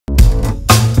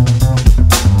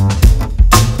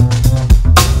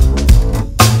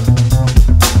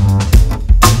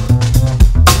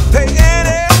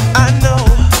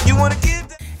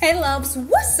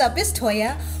up? It's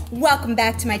Toya. Welcome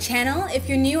back to my channel. If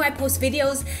you're new, I post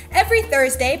videos every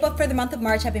Thursday, but for the month of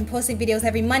March, I've been posting videos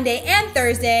every Monday and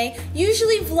Thursday,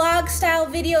 usually vlog style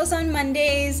videos on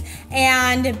Mondays,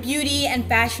 and beauty and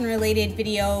fashion related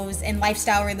videos and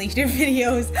lifestyle related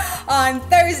videos on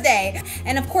Thursday.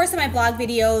 And of course, in my vlog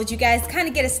videos, you guys kind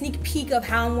of get a sneak peek of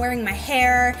how I'm wearing my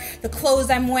hair, the clothes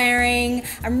I'm wearing.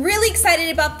 I'm really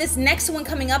excited about this next one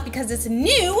coming up because it's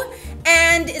new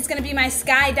and it's gonna be my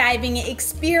skydiving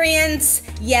experience.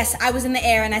 Yes, I was in the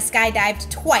air and I skydived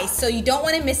twice, so you don't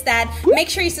wanna miss that. Make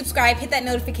sure you subscribe, hit that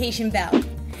notification bell.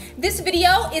 This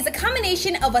video is a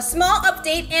combination of a small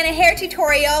update and a hair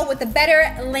tutorial with the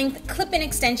BetterLength clip-in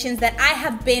extensions that I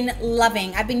have been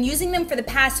loving. I've been using them for the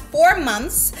past 4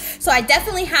 months, so I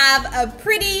definitely have a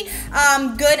pretty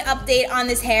good update on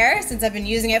this hair since I've been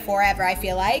using it forever, I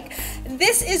feel like.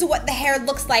 This is what the hair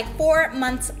looks like 4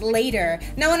 months later.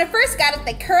 Now, when I first got it,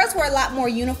 the curls were a lot more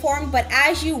uniform, but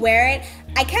as you wear it,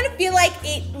 I kind of feel like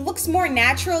it looks more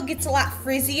natural, gets a lot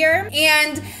frizzier.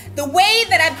 And the way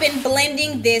that I've been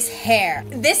blending this hair,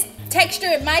 this texture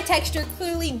and my texture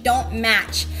clearly don't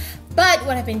match. But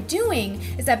what I've been doing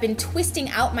is I've been twisting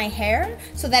out my hair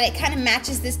so that it kind of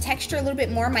matches this texture a little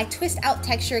bit more. My twist out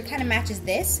texture, it kind of matches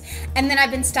this. And then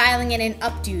I've been styling it in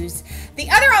updos. The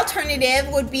other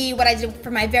alternative would be what I did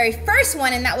for my very first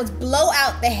one, and that was blow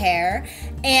out the hair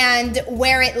and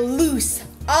wear it loose.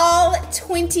 All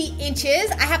 20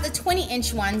 inches. I have the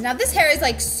 20-inch ones. Now this hair is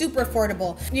like super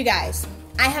affordable. You guys,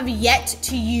 I have yet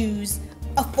to use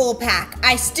a full pack.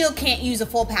 I still can't use a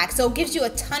full pack, so it gives you a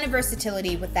ton of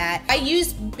versatility with that. I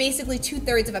use basically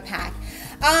 2/3 of a pack.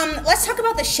 Let's talk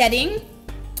about the shedding.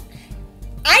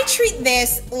 I treat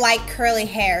this like curly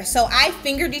hair, so I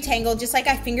finger detangle just like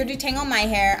I finger detangle my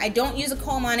hair. I don't use a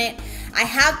comb on it. I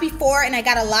have before and I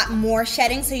got a lot more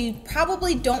shedding, so you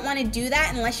probably don't want to do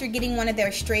that unless you're getting one of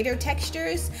their straighter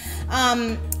textures.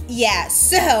 Yeah,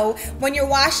 so when you're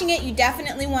washing it, you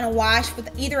definitely want to wash with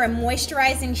either a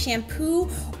moisturizing shampoo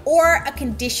or a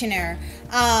conditioner,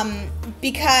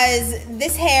 because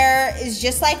this hair is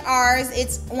just like ours.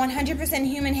 It's 100%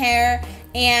 human hair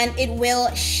and it will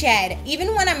shed.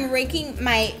 Even when I'm raking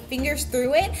my fingers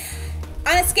through it,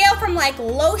 on a scale from like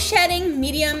low shedding,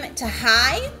 medium to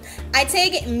high, I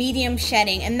take medium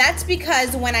shedding, and that's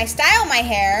because when I style my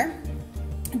hair,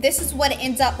 this is what it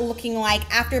ends up looking like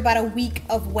after about a week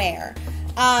of wear.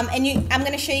 I'm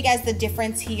gonna show you guys the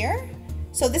difference here.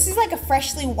 So this is like a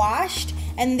freshly washed,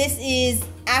 and this is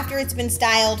after it's been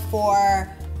styled for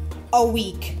a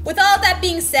week. With all that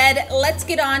being said, let's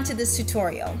get on to this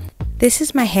tutorial. This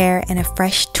is my hair in a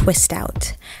fresh twist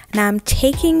out. Now I'm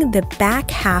taking the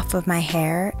back half of my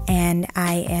hair and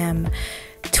I am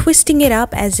twisting it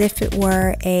up as if it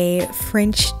were a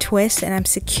French twist, and I'm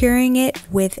securing it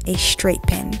with a straight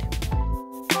pin.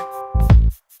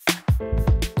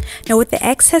 Now with the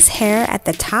excess hair at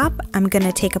the top, I'm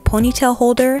gonna take a ponytail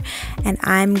holder and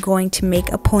I'm going to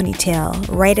make a ponytail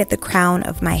right at the crown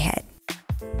of my head.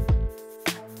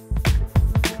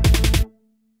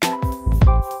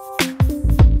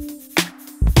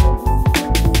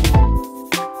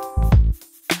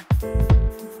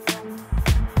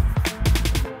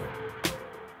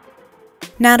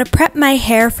 Now to prep my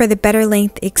hair for the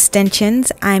BetterLength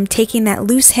extensions, I'm taking that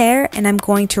loose hair and I'm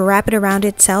going to wrap it around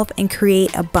itself and create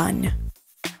a bun.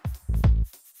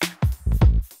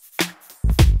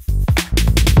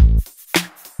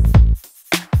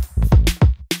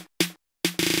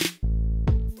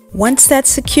 Once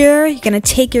that's secure, you're going to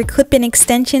take your clip-in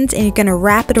extensions and you're going to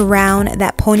wrap it around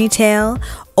that ponytail,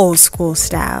 old school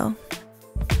style.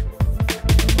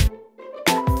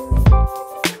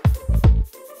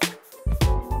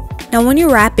 Now when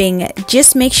you're wrapping,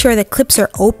 just make sure the clips are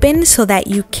open so that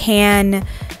you can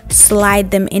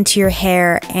slide them into your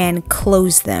hair and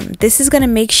close them. This is going to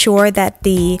make sure that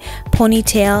the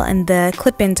ponytail and the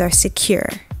clip-ins are secure.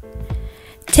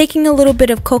 Taking a little bit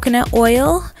of coconut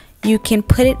oil, you can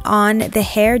put it on the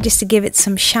hair just to give it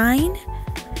some shine.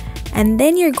 And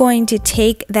then you're going to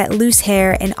take that loose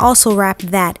hair and also wrap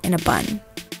that in a bun.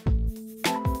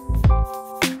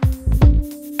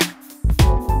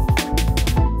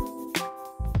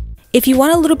 If you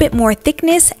want a little bit more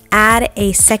thickness, add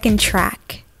a second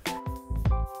track.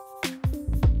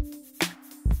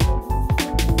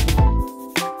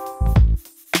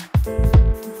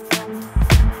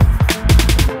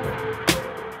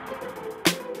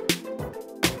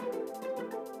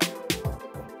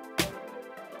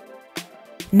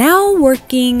 Now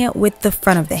working with the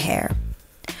front of the hair.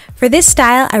 For this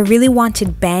style, I really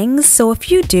wanted bangs, so if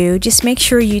you do, just make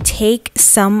sure you take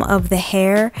some of the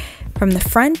hair from the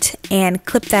front and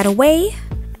clip that away.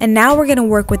 And now we're gonna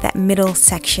work with that middle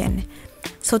section.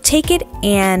 So take it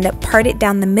and part it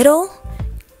down the middle,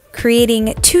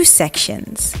 creating 2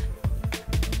 sections.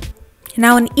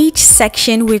 Now in each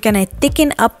section, we're going to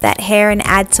thicken up that hair and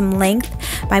add some length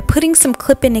by putting some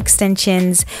clip-in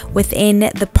extensions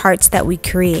within the parts that we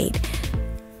create.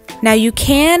 Now you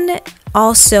can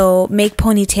also make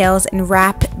ponytails and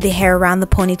wrap the hair around the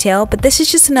ponytail, but this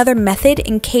is just another method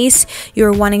in case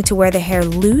you're wanting to wear the hair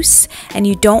loose and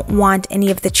you don't want any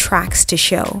of the tracks to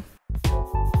show.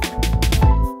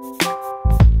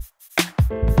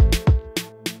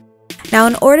 Now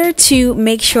in order to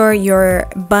make sure your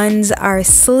buns are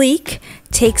sleek,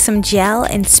 take some gel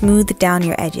and smooth down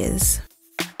your edges.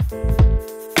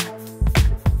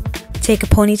 Take a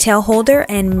ponytail holder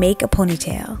and make a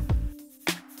ponytail.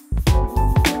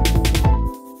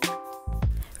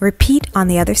 Repeat on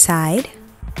the other side.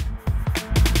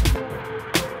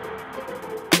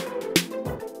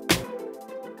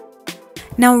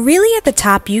 Now really at the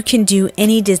top you can do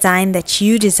any design that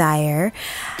you desire.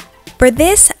 For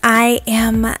this, I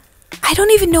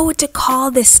don't even know what to call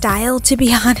this style, to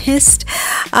be honest.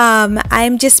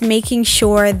 I'm just making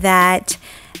sure that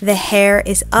the hair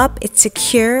is up, it's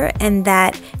secure, and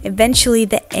that eventually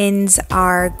the ends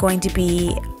are going to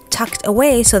be tucked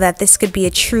away so that this could be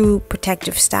a true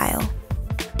protective style.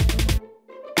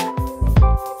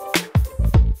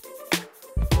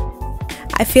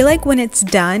 I feel like when it's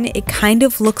done, it kind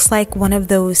of looks like one of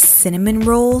those cinnamon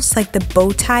rolls, like the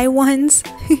bow tie ones,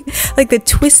 like the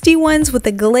twisty ones with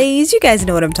the glaze. You guys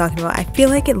know what I'm talking about. I feel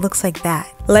like it looks like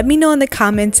that. Let me know in the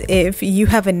comments if you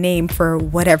have a name for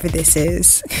whatever this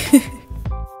is.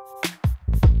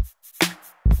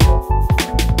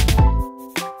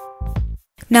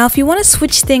 Now, if you want to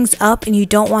switch things up and you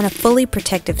don't want a fully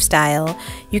protective style,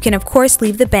 you can of course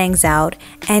leave the bangs out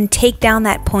and take down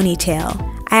that ponytail.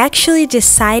 I actually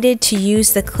decided to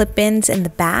use the clip-ins in the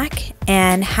back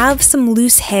and have some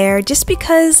loose hair just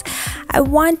because I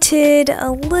wanted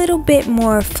a little bit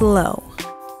more flow.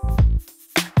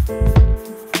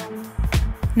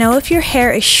 Now if your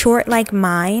hair is short like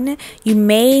mine, you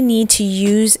may need to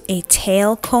use a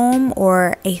tail comb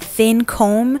or a thin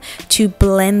comb to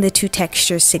blend the 2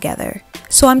 textures together.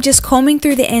 So I'm just combing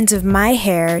through the ends of my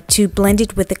hair to blend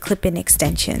it with the clip-in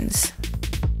extensions.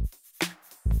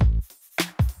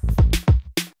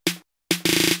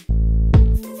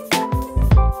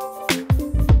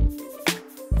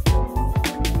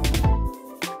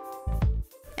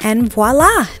 And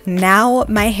voila! Now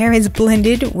my hair is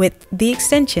blended with the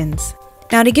extensions.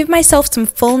 Now to give myself some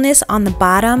fullness on the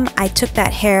bottom, I took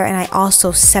that hair and I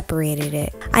also separated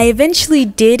it. I eventually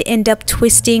did end up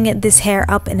twisting this hair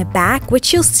up in the back,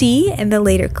 which you'll see in the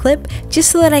later clip, just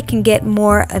so that I can get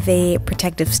more of a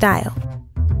protective style.